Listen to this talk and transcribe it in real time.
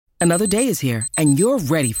Another day is here, and you're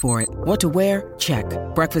ready for it. What to wear? Check.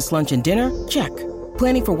 Breakfast, lunch, and dinner? Check.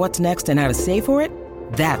 Planning for what's next and how to save for it?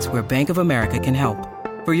 That's where Bank of America can help.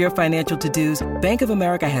 For your financial to-dos, Bank of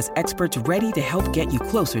America has experts ready to help get you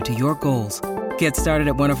closer to your goals. Get started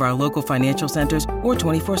at one of our local financial centers or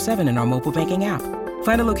 24/7 in our mobile banking app.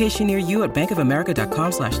 Find a location near you at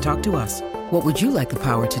bankofamerica.com/talktous. What would you like the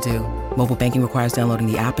power to do? Mobile banking requires downloading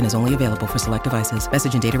the app and is only available for select devices.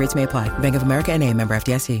 Message and data rates may apply. Bank of America N.A., member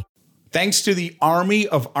FDIC. Thanks to the army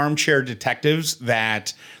of armchair detectives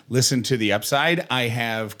that listen to The Upside, I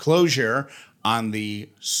have closure on the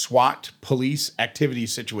SWAT police activity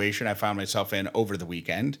situation I found myself in over the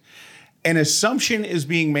weekend. An assumption is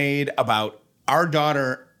being made about our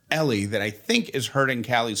daughter, Ellie, that I think is hurting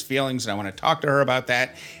Callie's feelings, and I want to talk to her about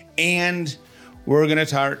that. And we're going to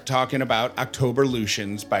start talking about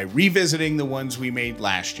Octoberlutions by revisiting the ones we made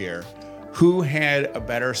last year. Who had a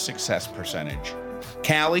better success percentage?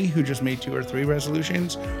 Callie, who just made 2 or 3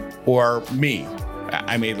 resolutions, or me?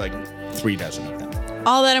 I made like 3 dozen of them.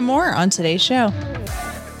 All that and more on today's show.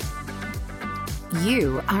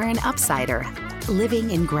 You are an Upsider, living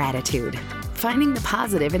in gratitude, finding the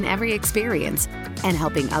positive in every experience, and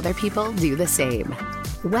helping other people do the same.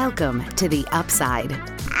 Welcome to The Upside.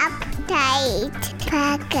 Upside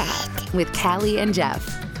Pocket. With Callie and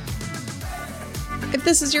Jeff. If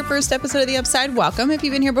this is your first episode of The Upside, welcome. If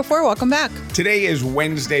you've been here before, welcome back. Today is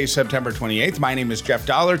Wednesday, September 28th. My name is Jeff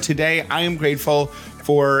Dollar. Today, I am grateful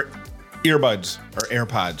for earbuds or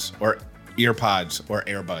AirPods or earpods or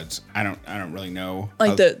AirBuds. I don't really know.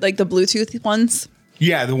 Like the Bluetooth ones?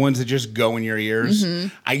 Yeah, the ones that just go in your ears.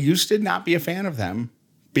 Mm-hmm. I used to not be a fan of them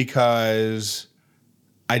because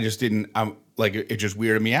I just didn't, it just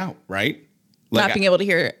weirded me out, right? Like Not being able to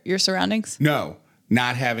hear your surroundings? No.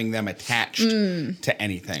 Not having them attached to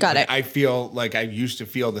anything. Got it. I feel like I used to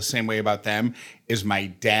feel the same way about them as my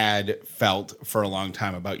dad felt for a long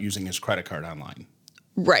time about using his credit card online.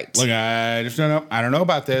 Right. Like, I just don't know. I don't know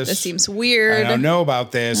about this. This seems weird. I don't know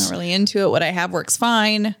about this. I'm not really into it. What I have works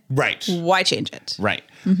fine. Right. Why change it? Right.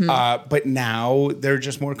 Mm-hmm. But now they're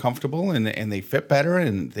just more comfortable and they fit better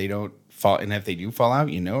and they don't fall. And if they do fall out,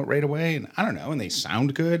 you know it right away. And I don't know. And they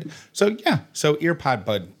sound good. So, yeah. So earpod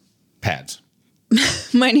bud pads.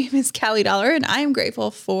 My name is Callie Dollar, and I am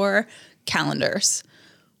grateful for calendars.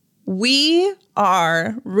 We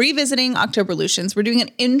are revisiting Octoberlutions. We're doing an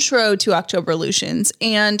intro to Octoberlutions.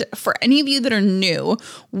 And for any of you that are new,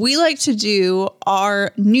 we like to do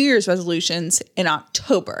our New Year's resolutions in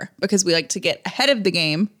October because we like to get ahead of the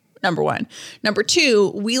game, number one. Number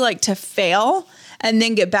two, we like to fail and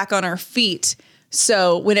then get back on our feet.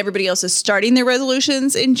 So when everybody else is starting their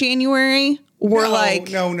resolutions in January, we're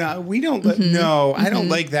No, we don't. I don't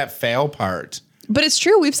like that fail part. But it's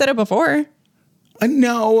true. We've said it before.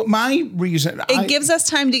 No, my reason. It gives us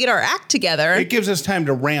time to get our act together. It gives us time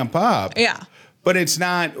to ramp up. Yeah. But it's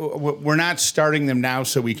not, we're not starting them now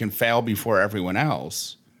so we can fail before everyone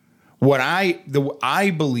else.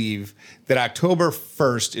 I believe that October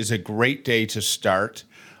 1st is a great day to start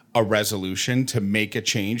a resolution, to make a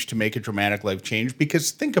change, to make a dramatic life change.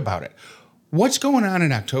 Because think about it. What's going on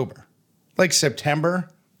in October? Like September,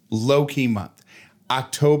 low-key month.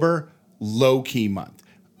 October, low-key month.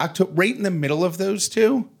 Right in the middle of those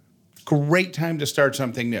two, great time to start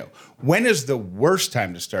something new. When is the worst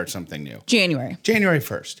time to start something new? January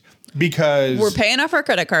 1st. Because we're paying off our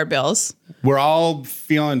credit card bills. We're all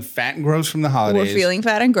feeling fat and gross from the holidays. We're feeling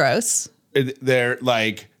fat and gross. They're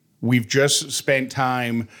like, we've just spent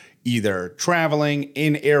time either traveling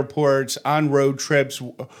in airports, on road trips,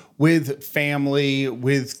 with family,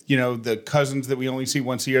 with, the cousins that we only see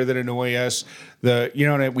once a year that annoy us.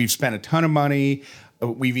 We've spent a ton of money.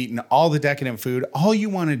 We've eaten all the decadent food. All you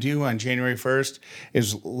want to do on January 1st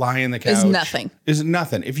is lie in the couch. Is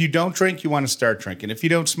nothing. If you don't drink, you want to start drinking. If you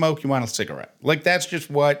don't smoke, you want a cigarette. Like, that's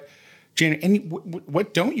just what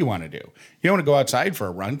what don't you want to do? You don't want to go outside for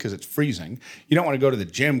a run because it's freezing. You don't want to go to the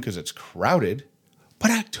gym because it's crowded.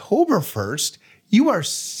 But October 1st, you are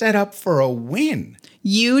set up for a win.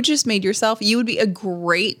 You just made you would be a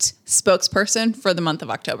great spokesperson for the month of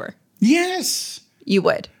October. Yes. You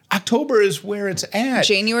would. October is where it's at.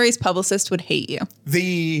 January's publicist would hate you.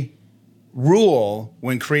 The rule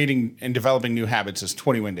when creating and developing new habits is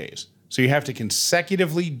 21 days. So you have to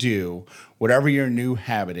consecutively do whatever your new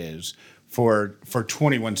habit is for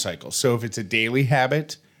 21 cycles. So if it's a daily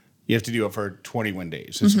habit, you have to do it for 21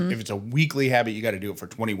 days. Mm-hmm. If it's a weekly habit, you got to do it for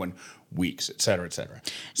 21 weeks, et cetera, et cetera.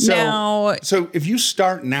 So if you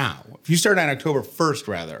start on October 1st,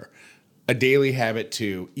 rather, a daily habit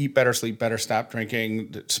to eat better, sleep better, stop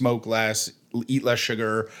drinking, smoke less, eat less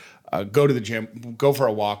sugar, go to the gym, go for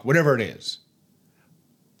a walk, whatever it is.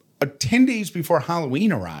 10 days before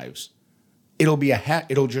Halloween arrives,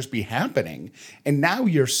 it'll just be happening. And now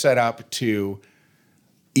you're set up to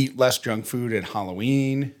eat less junk food at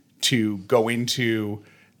Halloween, to go into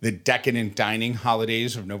the decadent dining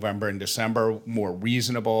holidays of November and December more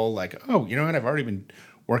reasonable. Like, oh, you know what? I've already been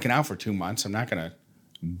working out for 2 months. I'm not going to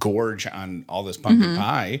gorge on all this pumpkin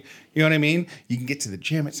pie. You know what I mean? You can get to the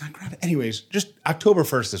gym. It's not crowded. Anyways, just October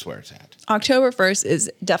 1st is where it's at. October 1st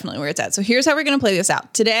is definitely where it's at. So here's how we're going to play this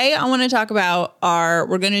out. Today, I want to talk about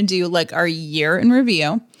we're going to do like our year in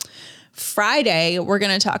review. Friday, we're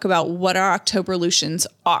going to talk about what our Octoberlutions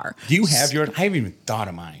are. Do you have yours? I haven't even thought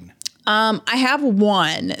of mine. I have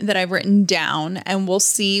one that I've written down, and we'll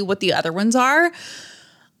see what the other ones are.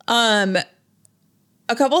 A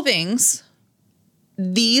couple things.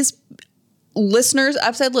 These listeners,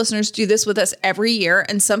 Upside listeners, do this with us every year,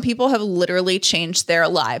 and some people have literally changed their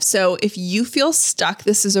lives. So if you feel stuck,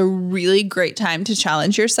 this is a really great time to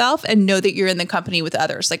challenge yourself and know that you're in the company with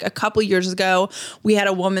others. Like a couple years ago, we had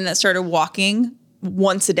a woman that started walking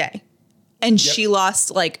once a day. And she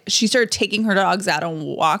started taking her dogs out on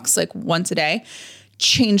walks like once a day,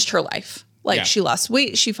 changed her life. She lost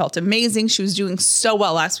weight. She felt amazing. She was doing so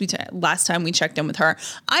well last time we checked in with her.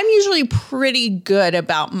 I'm usually pretty good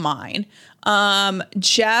about mine.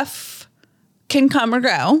 Jeff can come or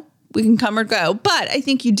go. We can come or go. But I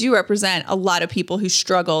think you do represent a lot of people who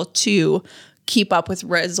struggle to keep up with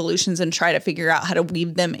resolutions and try to figure out how to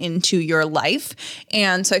weave them into your life.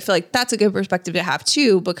 And so I feel like that's a good perspective to have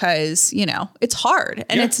too, because, you know, it's hard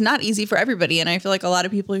and it's not easy for everybody. And I feel like a lot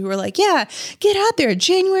of people who are like, yeah, get out there,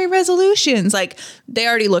 January resolutions, like they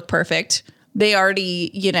already look perfect. They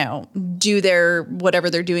already, you know, do their whatever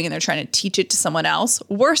they're doing and they're trying to teach it to someone else.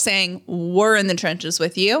 We're saying we're in the trenches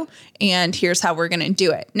with you and here's how we're going to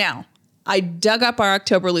do it. Now, I dug up our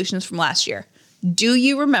Octoberlutions from last year. Do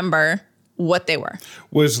you remember what they were?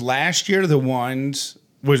 Was last year the ones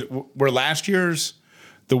were last year's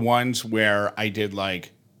the ones where I did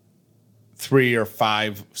like 3 or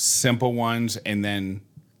 5 simple ones and then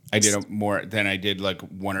I did I did like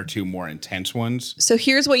 1 or 2 more intense ones. So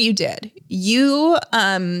here's what you did. You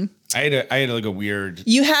I had like a weird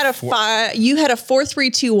you had a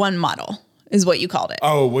 4-3-2-1 model is what you called it.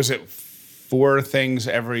 Oh, was it 4 things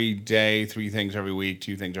every day, 3 things every week,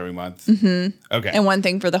 2 things every month? Okay. And 1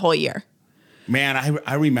 thing for the whole year. Man,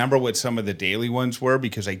 I remember what some of the daily ones were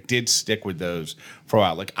because I did stick with those for a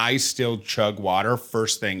while. Like I still chug water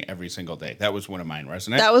first thing every single day. That was one of mine,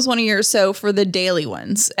 wasn't it? That was one of yours. So for the daily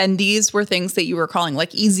ones, and these were things that you were calling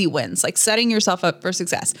like easy wins, like setting yourself up for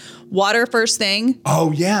success. Water first thing.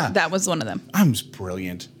 Oh, yeah. That was one of them. I'm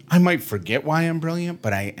brilliant. I might forget why I'm brilliant,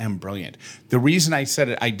 but I am brilliant. The reason I said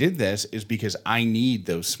it, I did this is because I need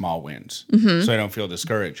those small wins so I don't feel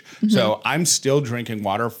discouraged. So I'm still drinking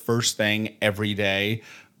water first thing every day,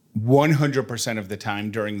 100% of the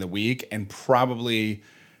time during the week, and probably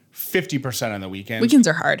 50% on the weekends. Weekends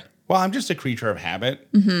are hard. Well, I'm just a creature of habit.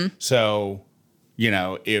 So, you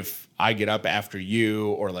know, if I get up after you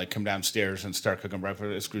or like come downstairs and start cooking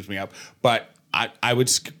breakfast, it screws me up. But I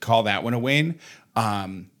would call that one a win.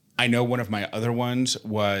 I know one of my other ones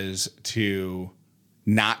was to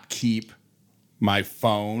not keep my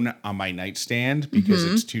phone on my nightstand because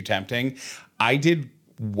it's too tempting. I did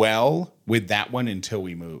well with that one until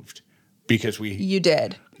we moved because we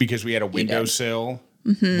had a windowsill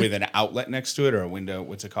with an outlet next to it or a window.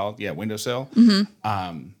 What's it called? Yeah, windowsill.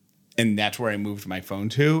 And that's where I moved my phone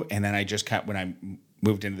to. And then I just when I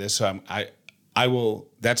moved into this, so I will.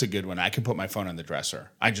 That's a good one. I can put my phone on the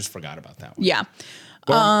dresser. I just forgot about that one. Yeah.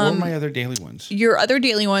 What were my other daily ones? Your other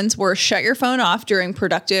daily ones were shut your phone off during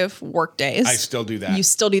productive work days. I still do that. You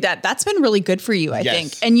still do that. That's been really good for you, I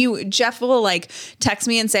think. And Jeff will like text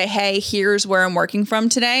me and say, hey, here's where I'm working from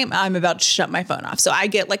today. I'm about to shut my phone off. So I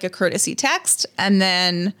get like a courtesy text and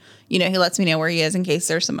then, you know, he lets me know where he is in case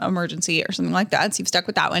there's some emergency or something like that. So you've stuck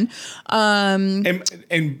with that one.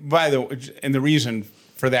 And by the way, and the reason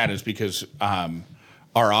for that is because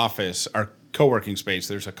our office, our co-working space,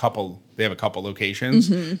 they have a couple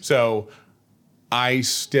locations. So I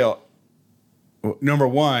still, number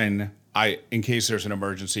one, in case there's an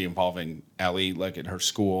emergency involving Ellie, like at her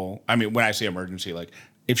school, I mean, when I say emergency, like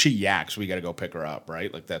if she yaks, we got to go pick her up,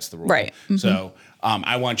 right? Like that's the rule. Right. So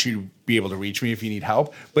I want you to be able to reach me if you need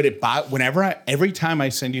help. But every time I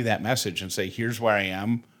send you that message and say, here's where I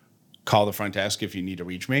am, call the front desk if you need to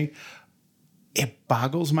reach me, it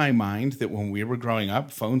boggles my mind that when we were growing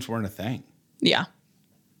up, phones weren't a thing. Yeah.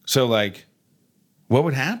 So, like, what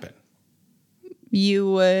would happen?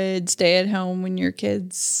 You would stay at home when your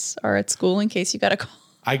kids are at school in case you got a call.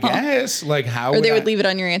 I guess. Like, how Or they would leave it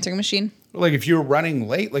on your answering machine. Like if you're running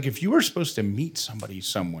late, like if you were supposed to meet somebody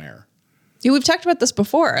somewhere. Yeah, we've talked about this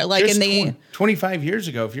before. Like Just in the 25 years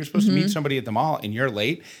ago, if you're supposed to meet somebody at the mall and you're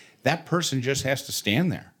late, that person just has to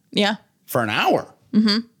stand there for an hour.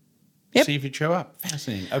 Yep. See if you show up.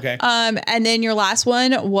 Fascinating. Okay. and then your last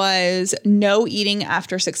one was no eating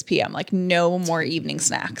after 6 p.m. Like no more evening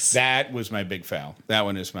snacks. That was my big fail. That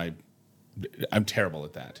one is I'm terrible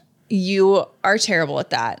at that. You are terrible at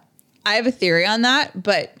that. I have a theory on that,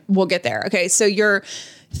 but we'll get there. Okay. So your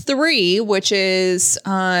 3, which is,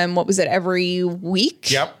 what was it? Every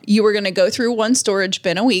week? Yep. You were going to go through 1 storage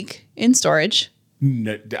bin a week in storage.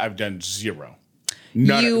 No, I've done 0.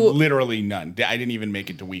 None, literally none. I didn't even make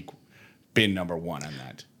it to week bin number 1 on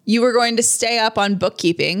that. You were going to stay up on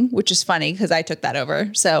bookkeeping, which is funny because I took that over.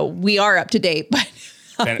 So we are up to date, but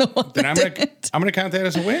Then I'm gonna count that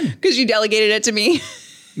as a win. Because you delegated it to me.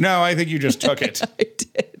 No, I think you just took it. I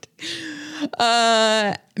did.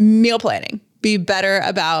 Meal planning. Be better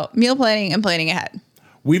about meal planning and planning ahead.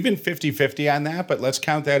 We've been 50-50 on that, but let's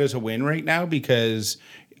count that as a win right now because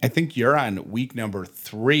I think you're on week number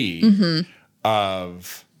 3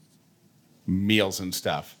 of meals and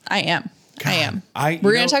stuff. I am. God, I am.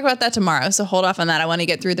 We're We're going to talk about that tomorrow, so hold off on that. I want to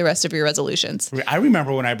get through the rest of your resolutions. I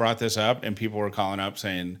remember when I brought this up and people were calling up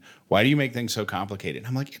saying, why do you make things so complicated? And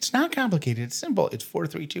I'm like, it's not complicated. It's simple. It's 4,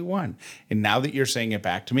 3, 2, 1. And now that you're saying it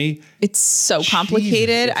back to me, It's so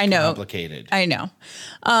complicated. Jesus, I know. Complicated. I know.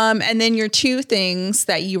 And then your 2 things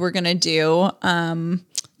that you were going to do,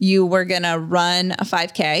 you were going to run a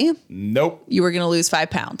 5K. Nope. You were going to lose 5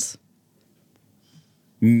 pounds.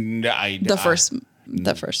 The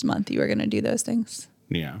first month you were going to do those things.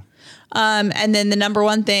 Yeah. And then the number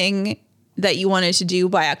 1 thing that you wanted to do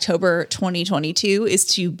by October 2022 is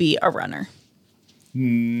to be a runner.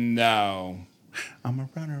 No. I'm a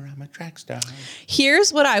runner. I'm a track star.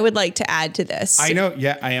 Here's what I would like to add to this. I know.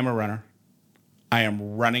 Yeah, I am a runner. I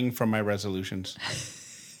am running from my resolutions.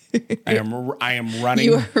 I am running.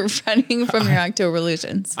 You are running from your October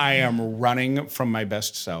resolutions. I am running from my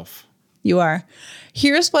best self. You are.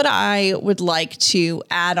 Here's what I would like to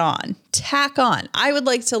tack on. I would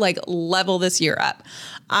like to level this year up.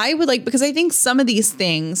 I would because I think some of these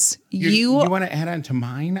things you want to add on to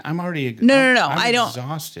mine? I'm already No. I don't.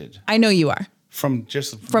 Exhausted. I know you are. From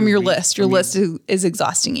your list. Your list is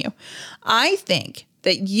exhausting you. I think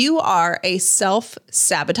that you are a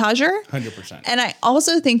self-sabotager. 100%. And I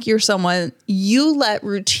also think you're someone, you let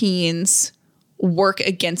routines work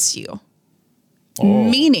against you.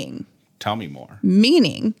 Meaning, tell me more.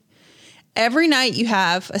 Meaning, every night you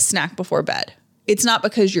have a snack before bed. It's not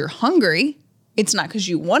because you're hungry. It's not because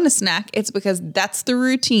you want a snack. It's because that's the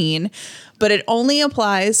routine. But it only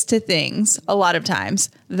applies to things, a lot of times,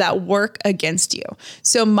 that work against you.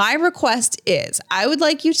 So my request is, I would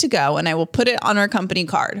like you to go, and I will put it on our company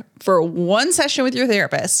card, for 1 session with your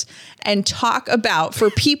therapist and talk about, for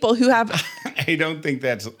people who have... I don't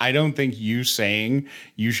think you saying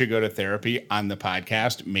you should go to therapy on the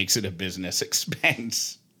podcast makes it a business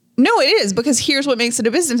expense. No, it is, because here's what makes it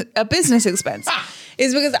a business expense.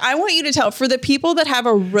 Is because I want you to tell, for the people that have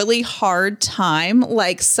a really hard time,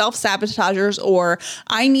 like self-sabotagers, or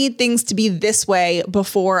I need things to be this way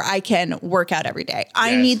before I can work out every day.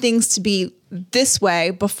 I need things to be this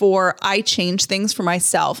way before I change things for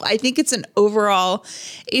myself. I think it's an overall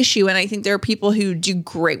issue. And I think there are people who do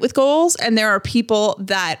great with goals, and there are people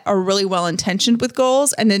that are really well-intentioned with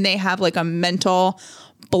goals, and then they have a mental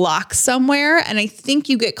block somewhere. And I think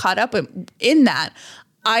you get caught up in that.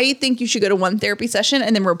 I think you should go to 1 therapy session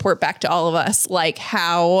and then report back to all of us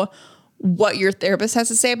what your therapist has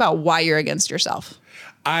to say about why you're against yourself.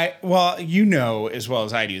 Well, you know as well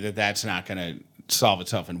as I do that that's not going to solve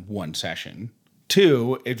itself in 1 session.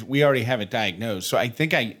 2, we already have it diagnosed. So I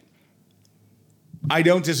think I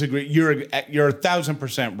don't disagree. You're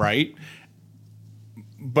 1,000% right.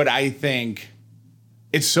 But I think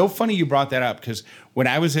it's so funny you brought that up, because when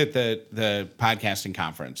I was at the podcasting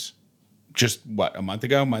conference, just a month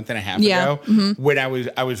and a half ago, when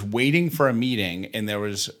I was waiting for a meeting, and there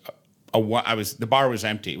was the bar was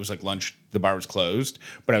empty. It was like lunch. The bar was closed,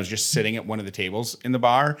 but I was just sitting at one of the tables in the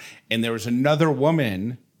bar, and there was another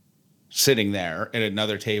woman sitting there at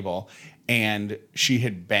another table, and she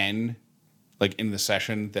had been in the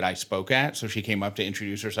session that I spoke at. So she came up to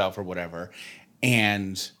introduce herself or whatever.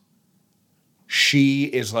 And she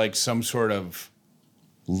is some sort of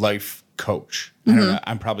life coach. I don't know.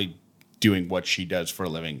 I'm probably doing what she does for a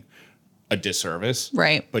living a disservice.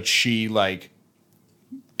 Right. But she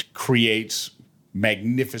creates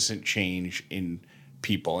magnificent change in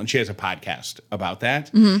people. And she has a podcast about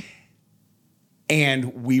that.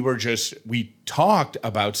 And we talked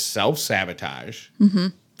about self-sabotage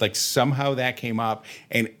like somehow that came up,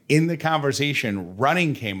 and in the conversation,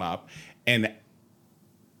 running came up, and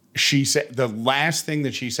she said the last thing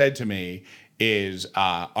that she said to me is,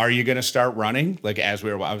 are you going to start running? Like as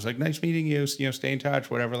I was like, nice meeting you, stay in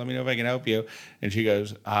touch, whatever. Let me know if I can help you. And she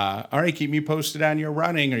goes, all right, keep me posted on your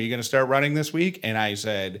running. Are you going to start running this week? And I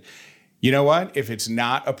said, you know what? If it's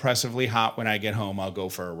not oppressively hot when I get home, I'll go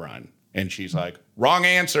for a run. And she's like, wrong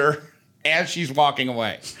answer, as she's walking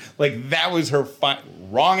away. Like that was her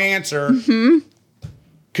wrong answer.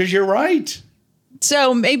 Because you're right.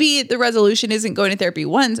 So maybe the resolution isn't going to therapy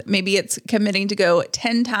once. Maybe it's committing to go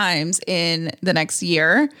 10 times in the next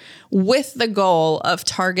year with the goal of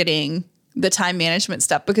targeting the time management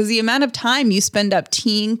stuff, because the amount of time you spend up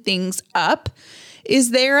teeing things up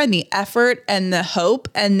is there, and the effort and the hope,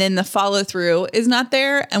 and then the follow through is not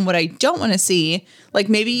there. And what I don't want to see, like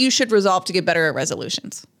maybe you should resolve to get better at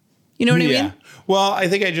resolutions. You know what I mean? Well, I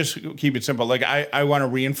think I just keep it simple. Like I want to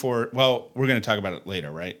reinforce. Well, we're going to talk about it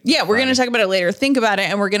later, right? Yeah, we're going to talk about it later. Think about it,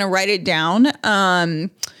 and we're going to write it down.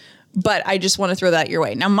 But I just want to throw that your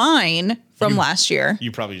way. Now, mine from last year.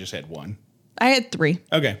 You probably just had one. I had 3.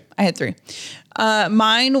 Okay. I had 3.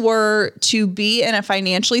 Mine were to be in a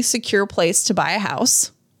financially secure place to buy a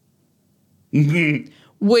house.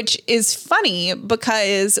 Which is funny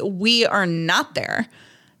because we are not there.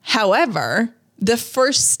 However, the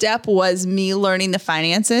first step was me learning the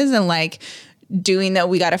finances and like doing that.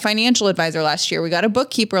 We got a financial advisor last year. We got a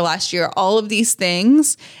bookkeeper last year, all of these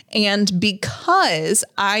things. And because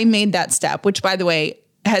I made that step, which by the way,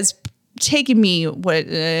 has taken me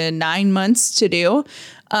 9 months to do,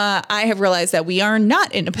 I have realized that we are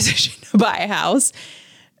not in a position to buy a house,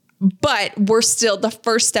 but we're still, the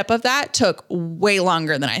first step of that took way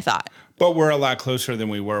longer than I thought. But we're a lot closer than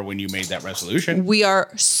we were when you made that resolution. We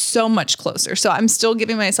are so much closer. So I'm still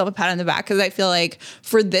giving myself a pat on the back because I feel like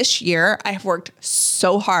for this year, I've worked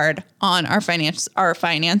so hard on our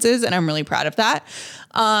finances, and I'm really proud of that.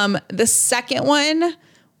 The second one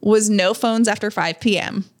was no phones after 5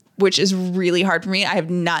 p.m., which is really hard for me. I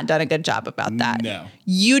have not done a good job about that. No.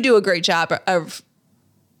 You do a great job of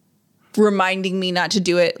reminding me not to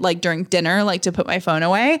do it like during dinner, like to put my phone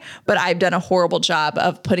away. But I've done a horrible job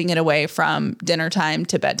of putting it away from dinner time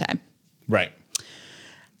to bedtime. Right.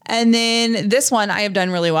 And then this one I have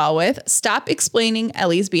done really well with. Stop explaining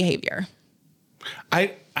Ellie's behavior.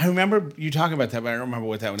 I remember you talking about that, but I don't remember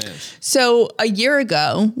what that one is. So a year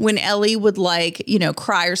ago when Ellie would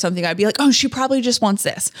cry or something, I'd be like, oh, she probably just wants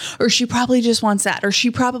this, or she probably just wants that, or she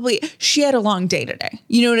had a long day today.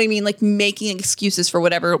 You know what I mean? Like making excuses for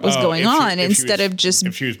whatever was going on instead of just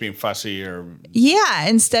if she was being fussy or. Yeah.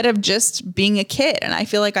 Instead of just being a kid. And I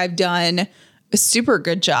feel like I've done a super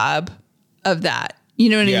good job of that. You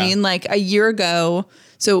know what I mean? Like a year ago.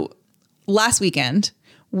 So last weekend,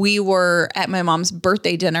 we were at my mom's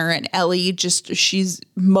birthday dinner, and Ellie she's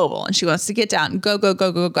mobile and she wants to get down and go, go,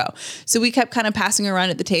 go, go, go. So we kept kind of passing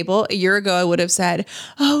around at the table. A year ago, I would have said,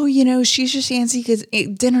 oh, she's just antsy because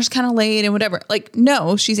dinner's kind of late and whatever. Like,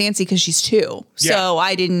 no, she's antsy because she's 2. Yeah. So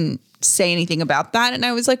I didn't say anything about that. And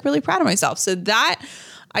I was like really proud of myself. So that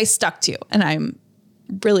I stuck to, and I'm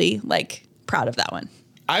really like proud of that one.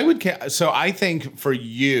 I think for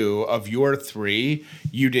you, of your 3,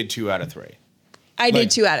 you did 2 out of 3. I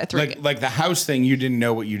did 2 out of 3. Like the house thing, you didn't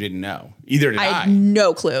know what you didn't know. Either did I. I had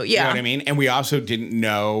no clue. Yeah. You know what I mean? And we also didn't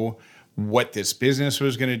know what this business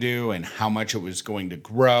was going to do and how much it was going to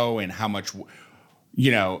grow and how much,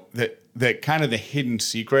 the kind of the hidden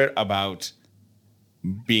secret about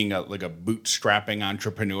being a bootstrapping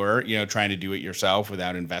entrepreneur, trying to do it yourself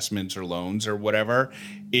without investments or loans or whatever,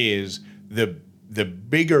 is the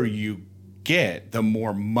bigger you get, the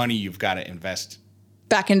more money you've got to invest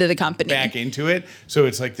back into the company. Back into it. So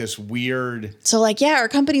it's like this weird. So our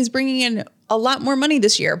company's bringing in a lot more money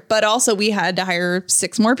this year, but also we had to hire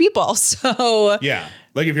 6 more people. So yeah,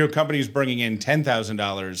 like if your company's bringing in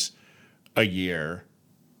 $10,000 a year,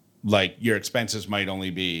 like your expenses might only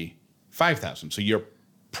be $5,000. So your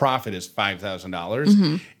profit is $5,000.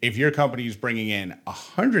 Mm-hmm. If your company is bringing in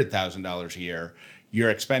 $100,000 a year, your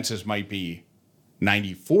expenses might be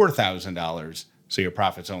 $94,000. So your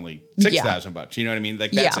profit's only $6,000. You know what I mean?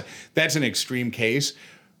 Like that's an extreme case,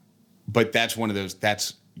 but that's one of those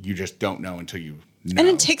you just don't know until you know. And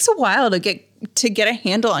it takes a while to get a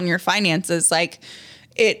handle on your finances. Like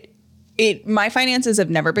my finances have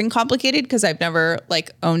never been complicated because I've never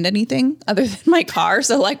owned anything other than my car.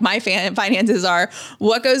 So my finances are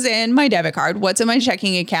what goes in my debit card, what's in my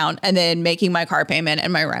checking account, and then making my car payment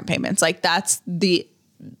and my rent payments. Like that's the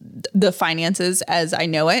finances as I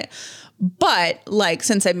know it. But like,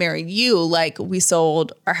 since I married you, like we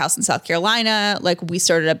sold our house in South Carolina, like we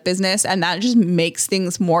started a business, and that just makes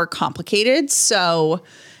things more complicated. So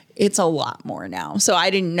it's a lot more now. So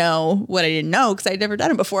I didn't know what I didn't know because I'd never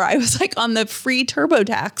done it before. I was like on the free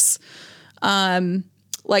TurboTax.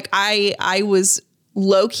 Like I was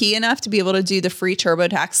low key enough to be able to do the free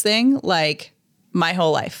TurboTax thing like my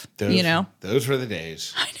whole life, Those were the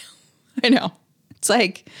days. I know. It's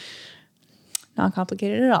like not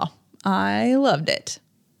complicated at all. I loved it.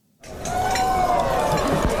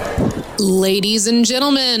 Ladies and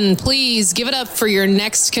gentlemen, please give it up for your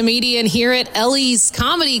next comedian here at Ellie's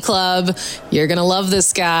Comedy Club. You're going to love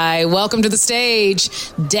this guy. Welcome to the stage,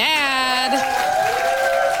 Dad.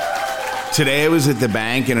 Today I was at the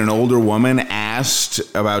bank and an older woman asked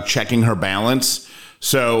about checking her balance.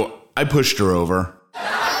 So I pushed her over.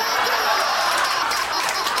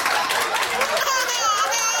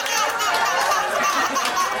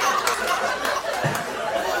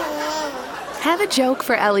 Have a joke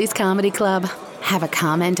for Ellie's Comedy Club? Have a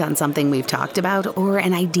comment on something we've talked about or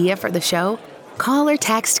an idea for the show? Call or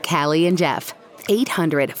text Callie and Jeff.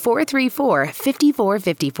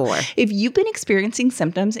 800-434-5454. If you've been experiencing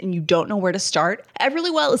symptoms and you don't know where to start,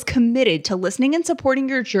 Everlywell is committed to listening and supporting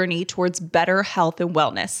your journey towards better health and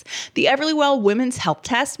wellness. The Everlywell Women's Health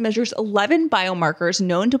Test measures 11 biomarkers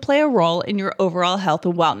known to play a role in your overall health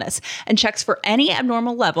and wellness and checks for any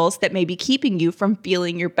abnormal levels that may be keeping you from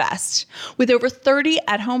feeling your best. With over 30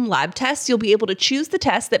 at-home lab tests, you'll be able to choose the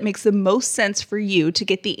test that makes the most sense for you to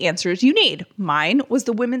get the answers you need. Mine was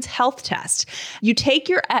the Women's Health Test. You take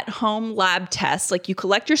your at-home lab test, like you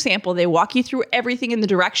collect your sample, they walk you through everything in the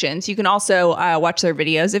directions. You can also watch their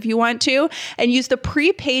videos if you want to, and use the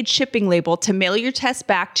prepaid shipping label to mail your test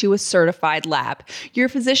back to a certified lab. Your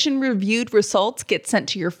physician-reviewed results get sent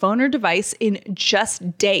to your phone or device in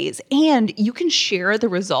just days, and you can share the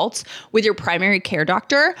results with your primary care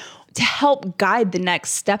doctor to help guide the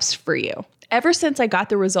next steps for you. Ever since I got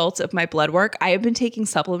the results of my blood work, I have been taking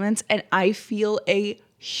supplements, and I feel a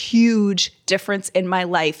huge difference in my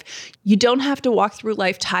life. You don't have to walk through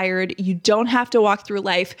life tired. You don't have to walk through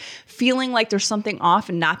life feeling like there's something off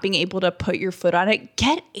and not being able to put your foot on it.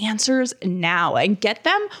 Get answers now and get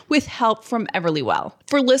them with help from Everlywell.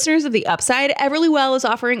 For listeners of The Upside, Everlywell is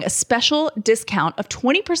offering a special discount of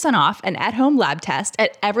 20% off an at-home lab test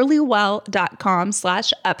at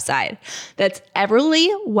everlywell.com/upside. That's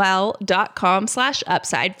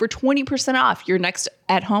everlywell.com/upside for 20% off your next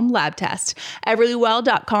at-home lab test.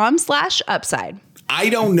 everlywell.com/upside. I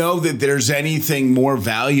don't know that there's anything more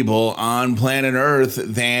valuable on planet Earth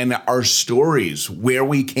than our stories, where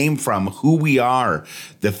we came from, who we are,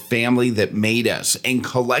 the family that made us. And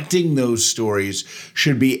collecting those stories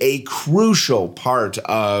should be a crucial part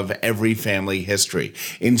of every family history.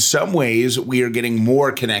 In some ways, we are getting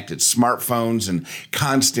more connected, smartphones and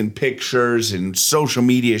constant pictures and social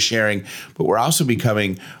media sharing, but we're also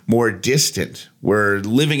becoming more distant. We're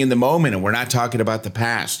living in the moment and we're not talking about the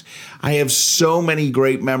past. I have so many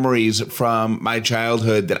great memories from my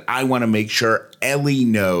childhood that I want to make sure Ellie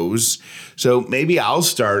knows. So maybe I'll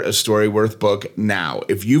start a Storyworth book now.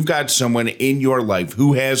 If you've got someone in your life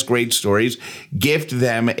who has great stories, gift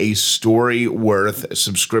them a Storyworth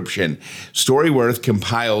subscription. Storyworth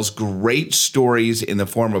compiles great stories in the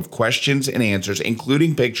form of questions and answers,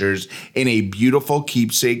 including pictures, in a beautiful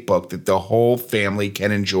keepsake book that the whole family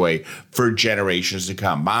can enjoy for generations to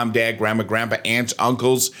come. Mom, dad, grandma, grandpa, aunts,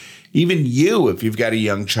 uncles, even you, if you've got a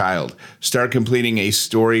young child. Start completing a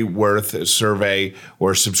Storyworth survey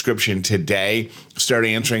or subscription today. Start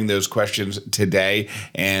answering those questions today,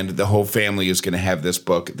 and the whole family is going to have this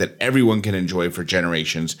book that everyone can enjoy for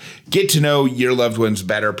generations. Get to know your loved ones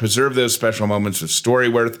better. Preserve those special moments with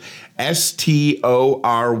Storyworth.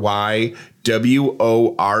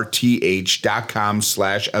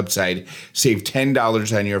 StoryWorth.com/upside. Save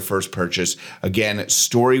 $10 on your first purchase. Again,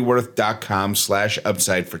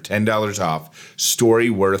 Storyworth.com/upside for $10 off.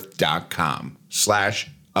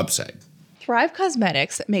 Storyworth.com/upside. Thrive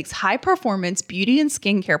Cosmetics makes high-performance beauty and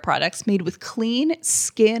skincare products made with clean,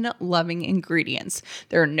 skin-loving ingredients.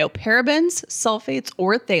 There are no parabens, sulfates,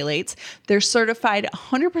 or phthalates. They're certified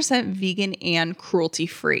 100% vegan and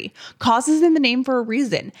cruelty-free. Cause is in the name for a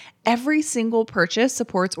reason. Every single purchase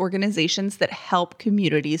supports organizations that help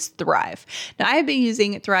communities thrive. Now, I have been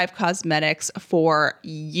using Thrive Cosmetics for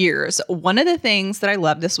years. One of the things that I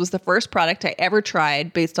love, this was the first product I ever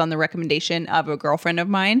tried based on the recommendation of a girlfriend of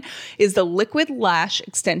mine, is the Liquid Lash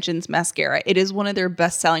Extensions Mascara. It is one of their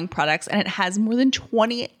best-selling products, and it has more than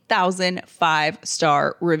 20,000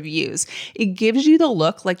 5-star reviews. It gives you the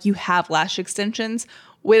look like you have lash extensions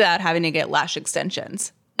without having to get lash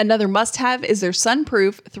extensions. Another must-have is their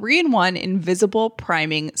sunproof 3-in-1 invisible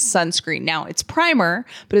priming sunscreen. Now, it's primer,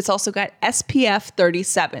 but it's also got SPF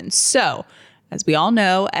 37. So, as we all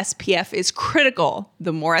know, SPF is critical.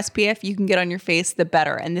 The more SPF you can get on your face, the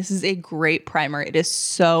better. And this is a great primer. It is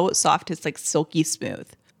so soft. It's like silky smooth.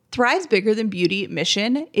 Thrive's Bigger Than Beauty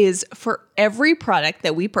mission is for every product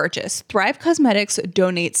that we purchase, Thrive Cosmetics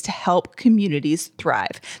donates to help communities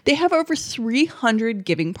thrive. They have over 300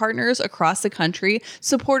 giving partners across the country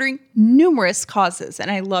supporting numerous causes,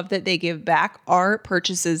 and I love that they give back. Our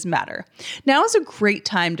purchases matter. Now is a great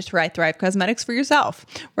time to try Thrive Cosmetics for yourself.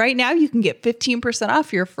 Right now, you can get 15%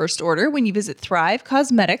 off your first order when you visit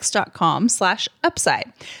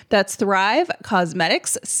thrivecosmetics.com/upside. That's Thrive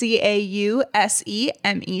Cosmetics,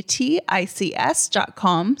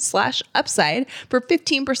 CAUSEMETICS.com/upside for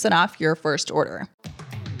 15% off your first order.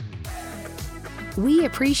 We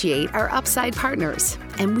appreciate our Upside partners,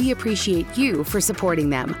 and we appreciate you for supporting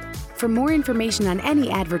them. For more information on any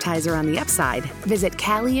advertiser on the Upside, visit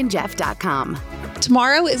CallieandJeff.com.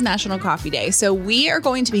 Tomorrow is National Coffee Day, so we are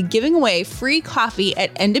going to be giving away free coffee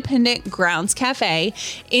at Independent Grounds Cafe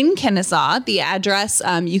in Kennesaw. The address,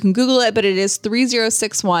 you can Google it, but it is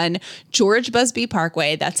 3061 George Busby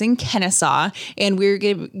Parkway. That's in Kennesaw, and we're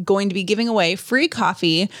going to be giving away free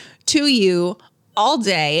coffee to you all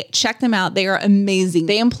day. Check them out. They are amazing.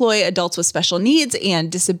 They employ adults with special needs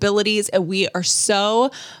and disabilities, and we are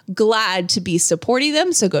so glad to be supporting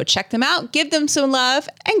them. So go check them out, give them some love,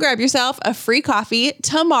 and grab yourself a free coffee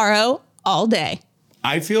tomorrow all day.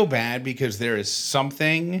 I feel bad because there is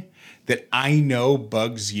something that I know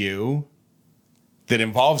bugs you that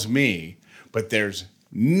involves me, but there's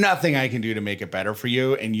nothing I can do to make it better for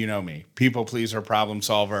you. And you know me, people pleaser, problem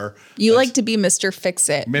solver. You like to be Mr.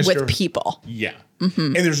 Fix-It with people. Yeah. Mm-hmm.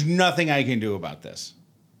 And there's nothing I can do about this.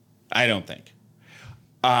 I don't think.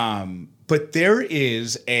 But there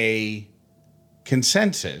is a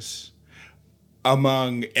consensus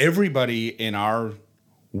among everybody in our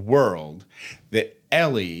world that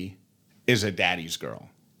Ellie is a daddy's girl.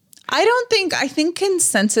 I think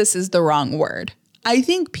consensus is the wrong word. I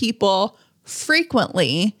think people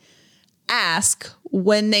frequently ask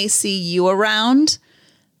when they see you around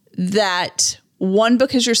that, one,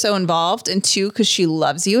 because you're so involved, and two, because she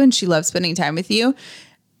loves you and she loves spending time with you.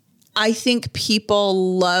 I think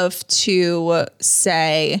people love to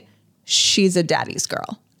say she's a daddy's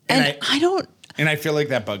girl. And I don't. And I feel like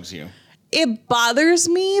that bugs you. It bothers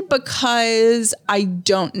me because I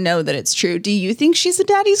don't know that it's true. Do you think she's a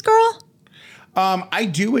daddy's girl? I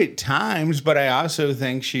do at times, but I also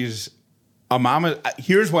think she's a mama.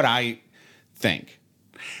 Here's what I think.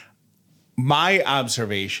 My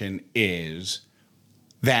observation is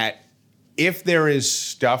that if there is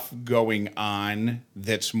stuff going on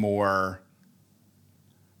that's more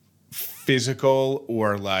physical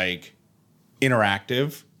or like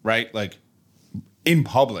interactive, right? Like in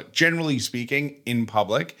public, generally speaking, in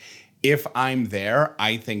public, if I'm there,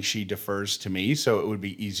 I think she defers to me. So it would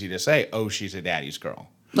be easy to say, oh, she's a daddy's girl.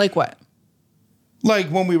 Like what? Like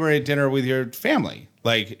when we were at dinner with your family,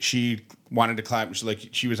 like she wanted to climb,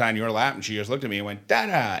 she was on your lap and she just looked at me and went,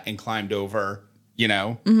 da-da, and climbed over,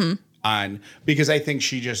 because I think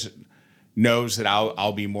she just knows that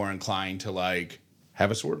I'll be more inclined to like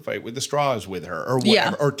have a sword fight with the straws with her or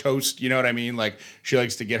whatever, or toast, you know what I mean? Like she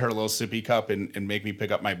likes to get her little sippy cup and make me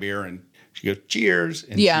pick up my beer and she goes, cheers.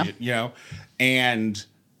 And and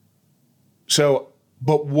so,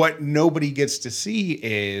 but what nobody gets to see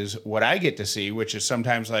is what I get to see, which is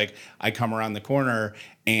sometimes like I come around the corner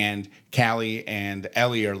and Callie and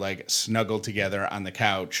Ellie are like snuggled together on the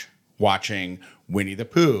couch watching Winnie the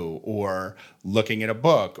Pooh or looking at a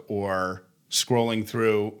book or scrolling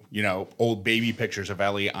through, old baby pictures of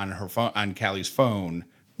Ellie on her phone, on Callie's phone,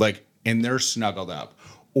 like, and they're snuggled up.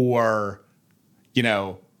 Or,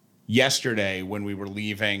 yesterday when we were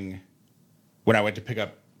leaving, when I went to pick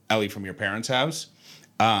up Ellie from your parents' house,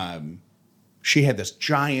 she had this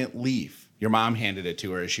giant leaf. Your mom handed it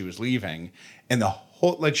to her as she was leaving. And the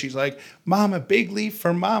whole, like, she's like, Mama, big leaf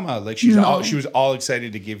for Mama. Like she was all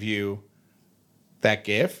excited to give you that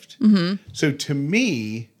gift. Mm-hmm. So to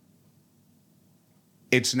me,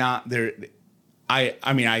 it's not there.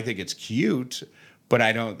 I mean, I think it's cute, but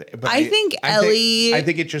I don't. But I think Ellie. I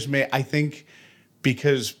think it just may. I think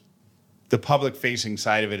because the public facing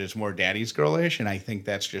side of it is more daddy's girlish, and I think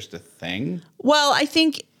that's just a thing. Well, I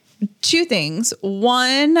think two things.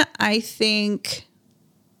 One, I think,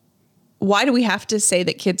 why do we have to say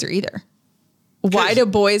that kids are either? Why do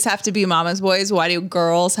boys have to be mama's boys? Why do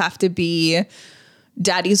girls have to be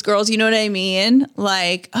daddy's girls? You know what I mean?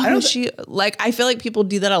 Like, I feel like people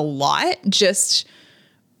do that a lot just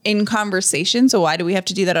in conversation. So why do we have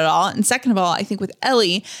to do that at all? And second of all, I think with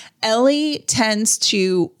Ellie tends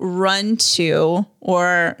to run to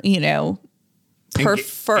or, engage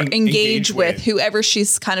with whoever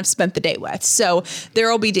she's kind of spent the day with. So there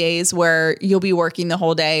will be days where you'll be working the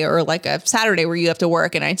whole day, or like a Saturday where you have to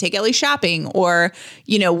work and I take Ellie shopping, or,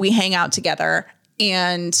 we hang out together,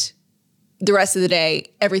 and the rest of the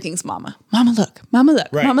day, everything's mama. Mama, look. Mama, look.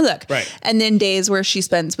 Right. Mama, look. Right. And then days where she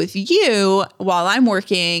spends with you while I'm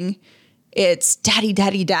working, it's daddy,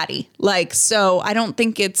 daddy, daddy. Like, so I don't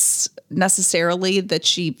think it's necessarily that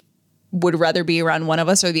she would rather be around one of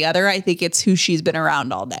us or the other. I think it's who she's been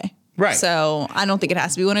around all day. Right. So I don't think it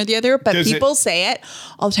has to be one or the other, but people say it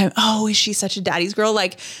all the time. Oh, is she such a daddy's girl?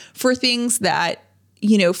 Like, for things that,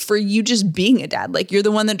 for you just being a dad, like you're the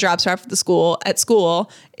one that drops her off at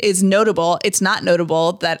school is notable. It's not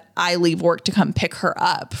notable that I leave work to come pick her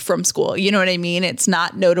up from school. You know what I mean? It's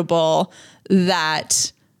not notable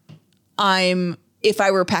that if I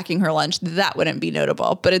were packing her lunch, that wouldn't be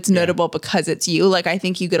notable, but it's notable because it's you. Like, I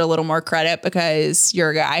think you get a little more credit because you're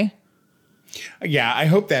a guy. Yeah, I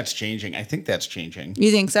hope that's changing. I think that's changing. You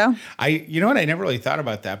think so? You know what? I never really thought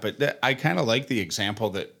about that, but I kind of like the example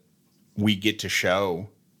that we get to show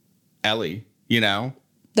Ellie,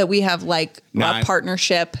 that we have like a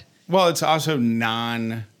partnership. Well, it's also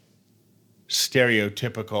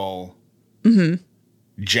non-stereotypical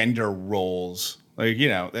gender roles. Like,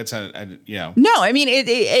 that's No, I mean, it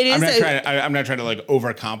is. I'm not trying to like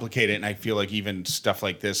overcomplicate it. And I feel like even stuff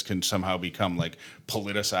like this can somehow become like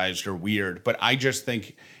politicized or weird. But I just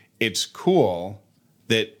think it's cool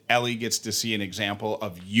that Ellie gets to see an example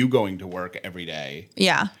of you going to work every day.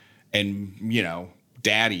 Yeah. And,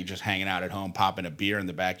 daddy just hanging out at home, popping a beer in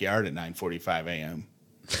the backyard at 9:45 a.m.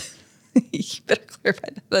 You better clarify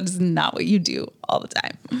that. That is not what you do all the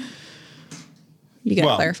time. You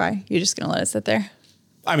got to clarify. You're just going to let it sit there.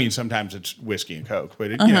 I mean, sometimes it's whiskey and Coke,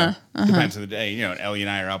 but it depends on the day. Ellie and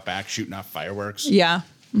I are out back shooting off fireworks. Yeah.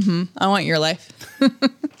 Mm-hmm. I want your life.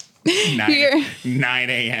 9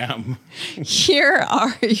 a.m. Here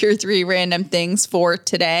are your 3 random things for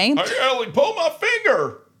today. Hey, Ellie, pull my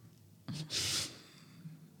finger.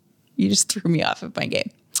 You just threw me off of my game.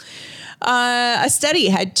 A study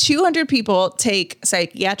had 200 people take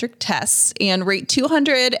psychiatric tests and rate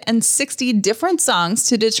 260 different songs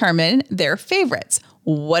to determine their favorites.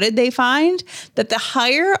 What did they find? That the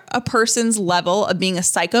higher a person's level of being a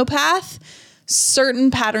psychopath,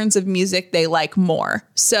 certain patterns of music they like more.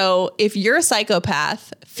 So if you're a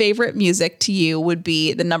psychopath, favorite music to you would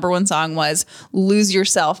be, the number 1 song was Lose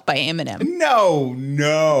Yourself by Eminem. No.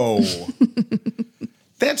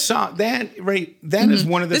 That song, that is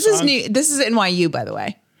one of the songs. This is NYU, by the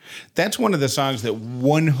way. That's one of the songs that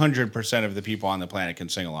 100% of the people on the planet can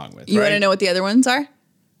sing along with. You want to know what the other ones are?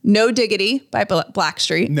 No Diggity by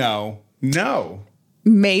Blackstreet. No.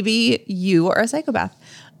 Maybe you are a psychopath.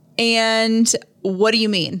 And What Do You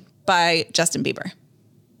Mean by Justin Bieber.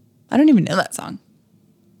 I don't even know that song.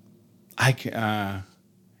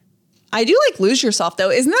 I do like Lose Yourself,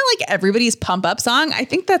 though. Isn't that like everybody's pump up song? I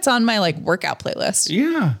think that's on my like workout playlist.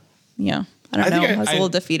 Yeah. Yeah. I don't know. I was a little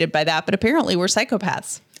defeated by that, but apparently we're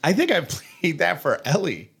psychopaths. I think I played that for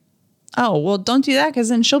Ellie. Oh, well, don't do that because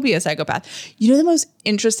then she'll be a psychopath. You know the most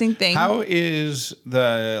interesting thing? How is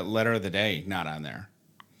the letter of the day not on there?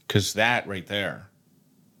 Because that right there,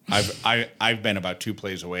 I've been about 2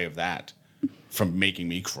 plays away of that from making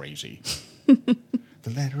me crazy. The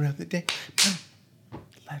letter of the day.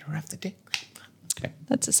 Letter of the day. Okay.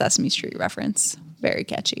 That's a Sesame Street reference. Very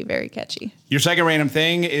catchy, very catchy. Your second random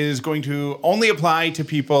thing is going to only apply to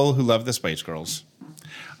people who love the Spice Girls.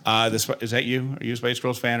 Is that you? Are you a Spice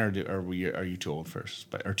Girls fan, or are you too old for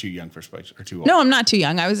or too young for Spice, or too old? No, I'm not too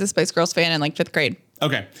young. I was a Spice Girls fan in like 5th grade.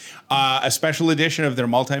 Okay. A special edition of their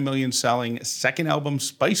multi-million selling second album,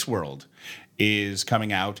 Spice World, is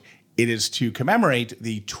coming out. It is to commemorate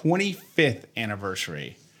the 25th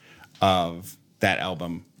anniversary of that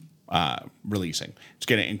album releasing. It's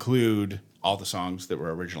going to include all the songs that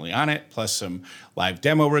were originally on it, plus some live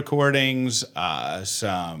demo recordings,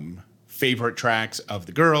 some favorite tracks of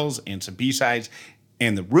the girls, and some B-sides.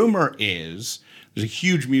 And the rumor is there's a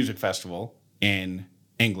huge music festival in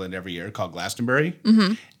England every year called Glastonbury.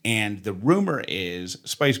 Mm-hmm. And the rumor is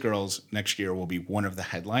Spice Girls next year will be one of the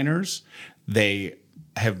headliners. They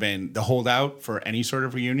have been, the holdout for any sort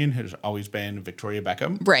of reunion has always been Victoria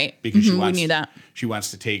Beckham. Right. Because we knew that. She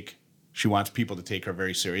wants people to take her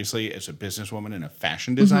very seriously as a businesswoman and a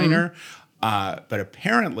fashion designer. Mm-hmm. But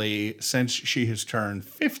apparently, since she has turned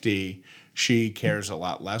 50, she cares a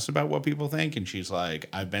lot less about what people think. And she's like,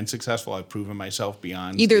 I've been successful. I've proven myself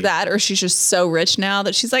beyond. Either that or she's just so rich now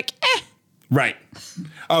that she's like, Right.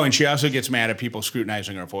 Oh, and she also gets mad at people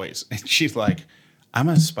scrutinizing her voice. And she's like, I'm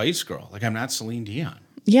a Spice Girl. Like, I'm not Celine Dion.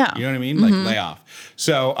 Yeah. You know what I mean? Like, lay off.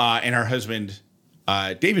 So, and her husband,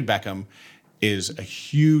 David Beckham, is a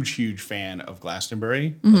huge fan of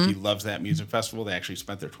Glastonbury. Like, he loves that music festival. They actually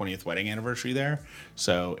spent their 20th wedding anniversary there.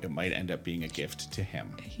 So it might end up being a gift to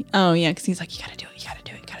him. Oh, yeah, because he's like, you got to do it, you got to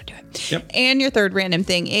do it, you got to do it. Yep. And your third random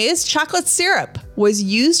thing is chocolate syrup was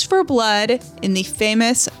used for blood in the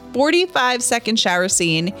famous 45-second shower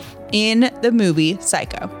scene in the movie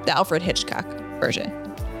Psycho, the Alfred Hitchcock version.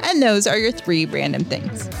 And those are your 3 random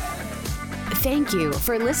things. Thank you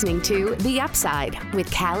for listening to The Upside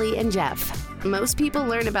with Callie and Jeff. Most people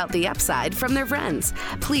learn about The Upside from their friends.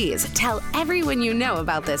 Please tell everyone you know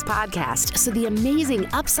about this podcast so the amazing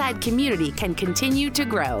Upside community can continue to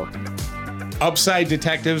grow. Upside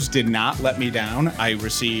Detectives did not let me down. I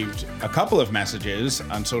received a couple of messages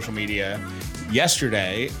on social media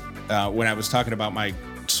yesterday when I was talking about my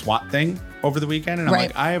SWAT thing over the weekend. And I'm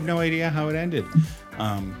like, I have no idea how it ended.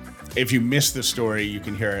 If you missed the story, you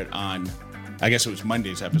can hear it on, I guess it was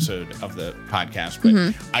Monday's episode of the podcast,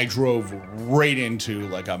 but I drove right into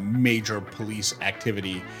like a major police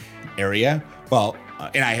activity area. Well,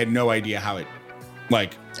 and I had no idea how it,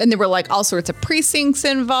 like. And there were like all sorts of precincts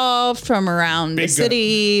involved from around the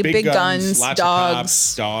city, big guns, lots dogs. of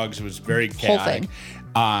cops, dogs. It was very chaotic.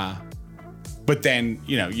 Whole thing. But then,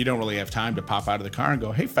 you know, you don't really have time to pop out of the car and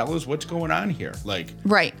go, hey, fellas, what's going on here? Like,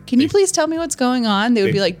 right. Can you please tell me what's going on? They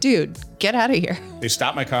would be like, dude, get out of here. They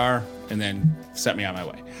stopped my car and then set me on my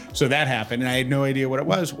way. So that happened, and I had no idea what it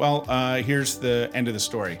was. Well, here's the end of the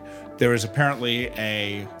story. There was apparently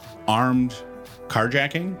a armed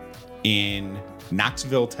carjacking in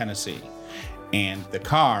Knoxville, Tennessee. And the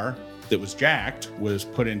car that was jacked was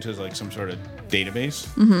put into like some sort of database.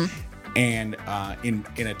 And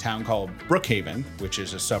in a town called Brookhaven, which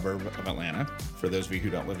is a suburb of Atlanta, for those of you who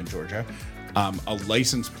don't live in Georgia, a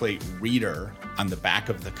license plate reader on the back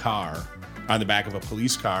of the car, on the back of a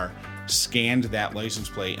police car, scanned that license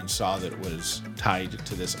plate and saw that it was tied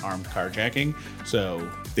to this armed carjacking.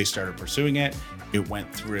 So they started pursuing it. It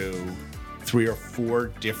went through 3 or 4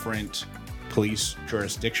 different police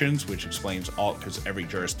jurisdictions, which explains all, because every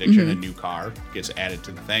jurisdiction, a new car gets added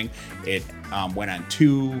to the thing. It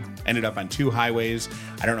ended up on 2 highways.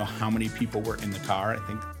 I don't know how many people were in the car. I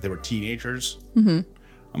think they were teenagers.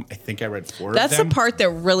 I think I read 4 of them. That's the part that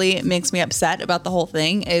really makes me upset about the whole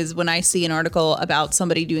thing, is when I see an article about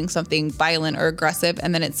somebody doing something violent or aggressive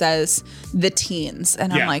and then it says the teens.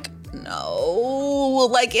 And I'm like, no,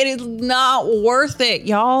 like it is not worth it,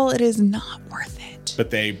 y'all. It is not worth it.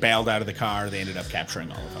 But they bailed out of the car. They ended up capturing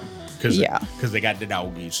all of them. Because they got the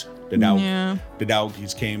doggies. The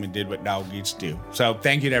doggies came and did what doggies do. So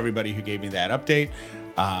thank you to everybody who gave me that update.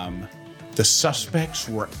 The suspects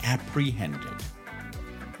were apprehended.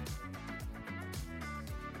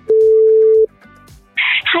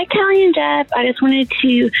 Hi, Callie and Jeff. I just wanted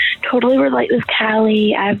to totally relate with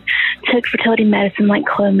Callie. I've took fertility medicine like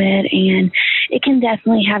Clomid, and it can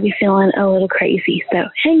definitely have you feeling a little crazy. So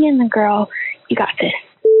hang in there, girl. You got this.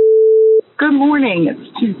 Good morning.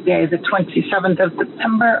 It's Tuesday, the 27th of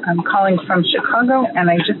September. I'm calling from Chicago, and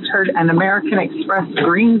I just heard an American Express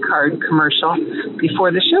green card commercial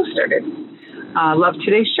before the show started. Love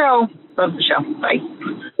today's show. Love the show. Bye.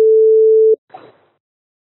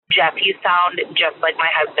 Jeff, you sound just like my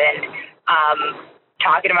husband,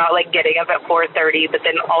 talking about like getting up at 4:30, but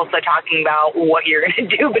then also talking about what you're going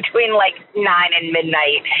to do between like 9 and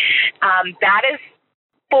midnight. That is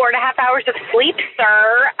 4.5 hours of sleep,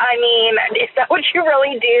 sir. I mean, is that what you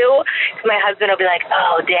really do? My husband will be like,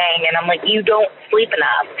 oh, dang. And I'm like, you don't sleep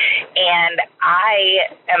enough. And I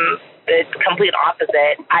am the complete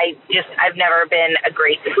opposite. I've never been a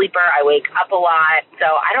great sleeper. I wake up a lot. So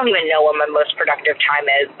I don't even know what my most productive time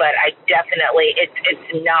is, but I definitely, it's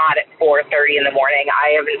not at 4:30 in the morning.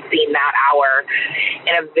 I haven't seen that hour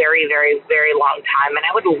in a very, very, very long time. And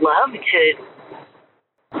I would love to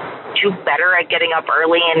do better at getting up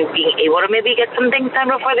early and being able to maybe get some things done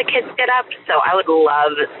before the kids get up. So I would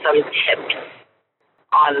love some tips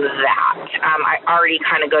on that. I already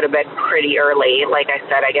kind of go to bed pretty early. Like I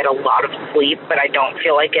said, I get a lot of sleep, but I don't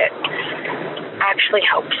feel like it actually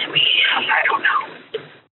helps me. I don't know.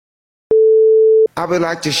 I would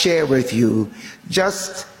like to share with you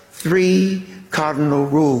just 3 cardinal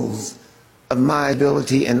rules of my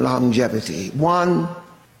ability and longevity. 1,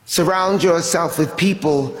 surround yourself with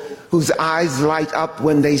people whose eyes light up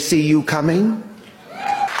when they see you coming.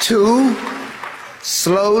 2,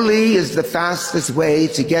 slowly is the fastest way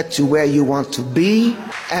to get to where you want to be.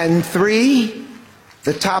 And 3,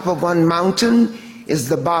 the top of one mountain is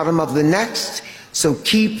the bottom of the next. So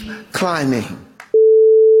keep climbing.